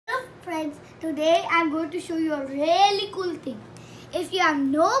friends, today I'm going to show you a really cool thing. If you have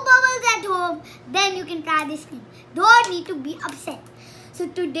no bubbles at home, then you can try this thing. Don't need to be upset. So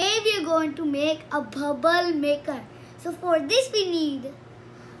today we are going to make a bubble maker. So for this we need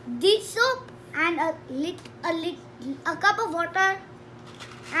dish soap and a cup of water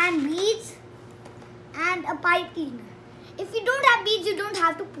and beads and a pipe cleaner. If you don't have beads, you don't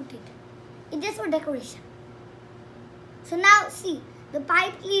have to put it. It's just for decoration. So now see, the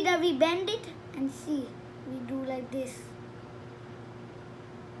pipe cleaner, we bend it and see, we do like this.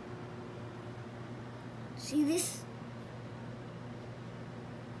 See this?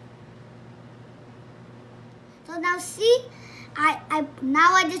 So now see,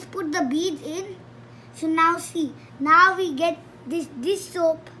 I just put the beads in. So now see, now we get this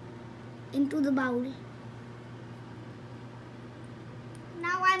soap into the bowl.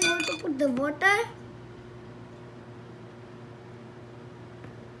 Now I'm going to put the water.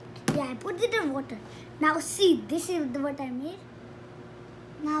 Yeah, I put it in water. Now see, this is what I made.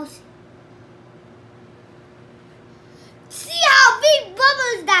 Now see. See how big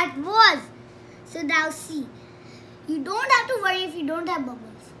bubbles that was. So now see, you don't have to worry if you don't have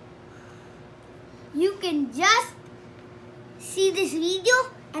bubbles. You can just see this video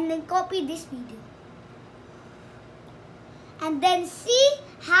and then copy this video. And then see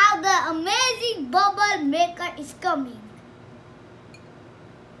how the amazing bubble maker is coming.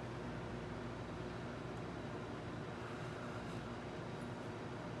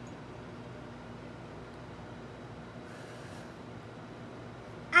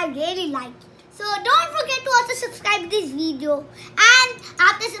 I really like it. So don't forget to also subscribe this video. And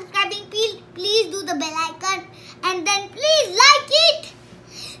after subscribing, please do the bell icon. And then please like it.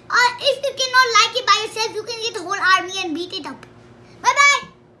 If you cannot like it by yourself, you can get the whole army and beat it up.